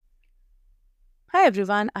Hi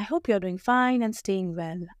everyone, I hope you're doing fine and staying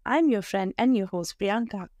well. I'm your friend and your host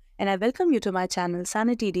Priyanka, and I welcome you to my channel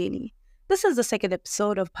Sanity Daily. This is the second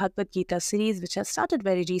episode of Bhagavad Gita series which has started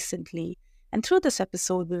very recently, and through this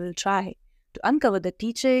episode we will try to uncover the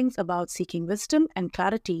teachings about seeking wisdom and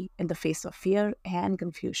clarity in the face of fear and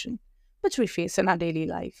confusion, which we face in our daily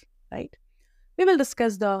life, right? We will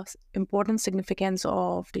discuss the important significance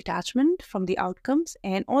of detachment from the outcomes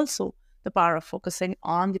and also the power of focusing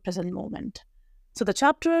on the present moment. So, the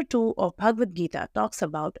chapter 2 of Bhagavad Gita talks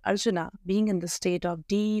about Arjuna being in the state of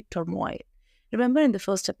deep turmoil. Remember, in the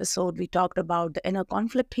first episode, we talked about the inner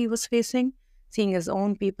conflict he was facing, seeing his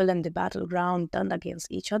own people in the battleground turned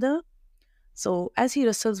against each other. So, as he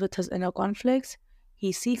wrestles with his inner conflicts,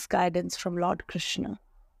 he seeks guidance from Lord Krishna.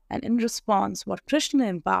 And in response, what Krishna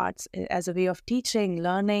imparts as a way of teaching,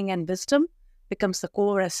 learning, and wisdom becomes the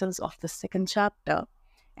core essence of the second chapter.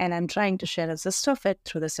 And I'm trying to share a gist of it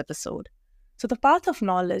through this episode. So, the path of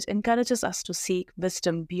knowledge encourages us to seek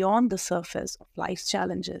wisdom beyond the surface of life's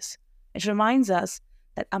challenges. It reminds us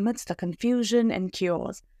that amidst the confusion and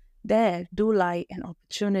chaos, there do lie an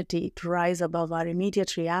opportunity to rise above our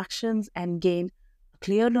immediate reactions and gain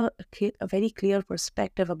a very clear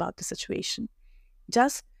perspective about the situation.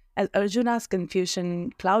 Just as Arjuna's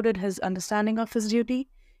confusion clouded his understanding of his duty,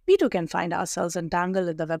 we too can find ourselves entangled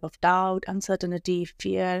in the web of doubt, uncertainty,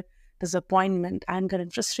 fear, disappointment, anger,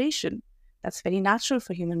 and frustration. That's very natural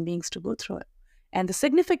for human beings to go through it. And the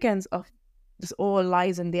significance of this all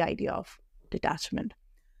lies in the idea of detachment.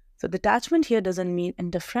 So, detachment here doesn't mean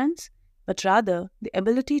indifference, but rather the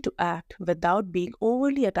ability to act without being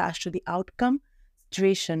overly attached to the outcome,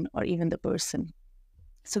 situation, or even the person.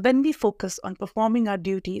 So, when we focus on performing our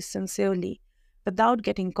duties sincerely without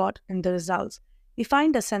getting caught in the results, we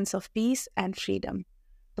find a sense of peace and freedom.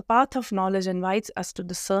 The path of knowledge invites us to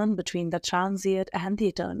discern between the transient and the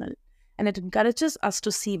eternal, and it encourages us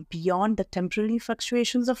to see beyond the temporary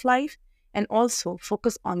fluctuations of life and also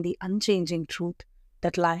focus on the unchanging truth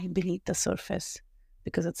that lie beneath the surface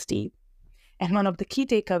because it's deep. And one of the key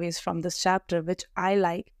takeaways from this chapter, which I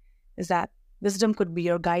like, is that wisdom could be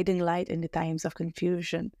your guiding light in the times of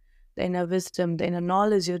confusion. The inner wisdom, the inner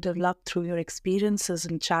knowledge you develop through your experiences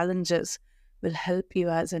and challenges will help you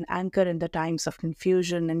as an anchor in the times of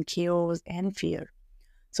confusion and chaos and fear.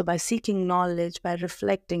 So by seeking knowledge, by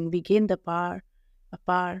reflecting, we gain a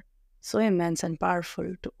power so immense and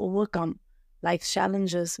powerful to overcome life's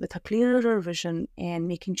challenges with a clearer vision and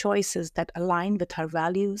making choices that align with our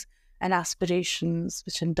values and aspirations,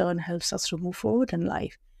 which in turn helps us to move forward in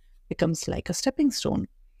life, becomes like a stepping stone.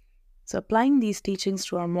 So applying these teachings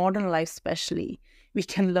to our modern life especially, we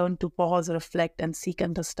can learn to pause, reflect, and seek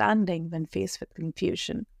understanding when faced with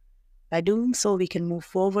confusion. By doing so, we can move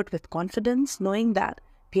forward with confidence, knowing that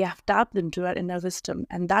we have tapped into our inner wisdom,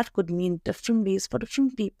 and that could mean different ways for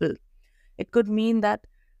different people. It could mean that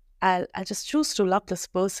I just choose to love this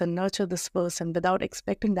person, nurture this person without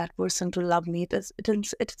expecting that person to love me. It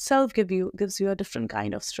itself gives you a different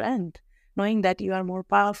kind of strength, knowing that you are more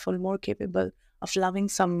powerful, more capable of loving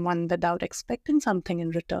someone without expecting something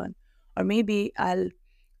in return. Or maybe I'll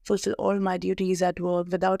fulfill all my duties at work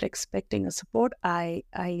without expecting a support. I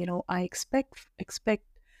expect.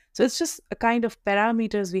 So it's just a kind of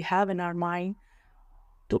parameters we have in our mind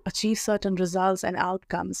to achieve certain results and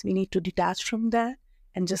outcomes. We need to detach from that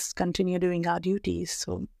and just continue doing our duties.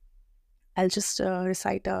 So I'll just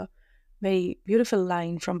recite a very beautiful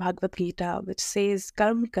line from Bhagavad Gita, which says,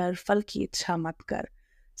 Karm kar phal ki ichha mat kar.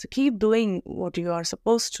 So keep doing what you are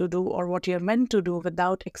supposed to do or what you're meant to do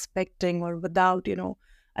without expecting or without,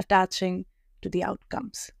 attaching to the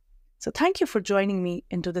outcomes. So thank you for joining me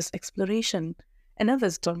into this exploration inner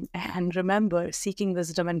wisdom. And remember, seeking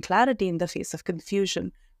wisdom and clarity in the face of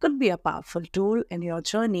confusion could be a powerful tool in your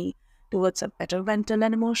journey towards a better mental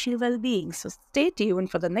and emotional well-being. So stay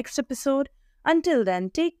tuned for the next episode. Until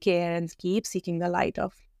then, take care and keep seeking the light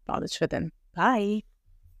of knowledge within. Bye.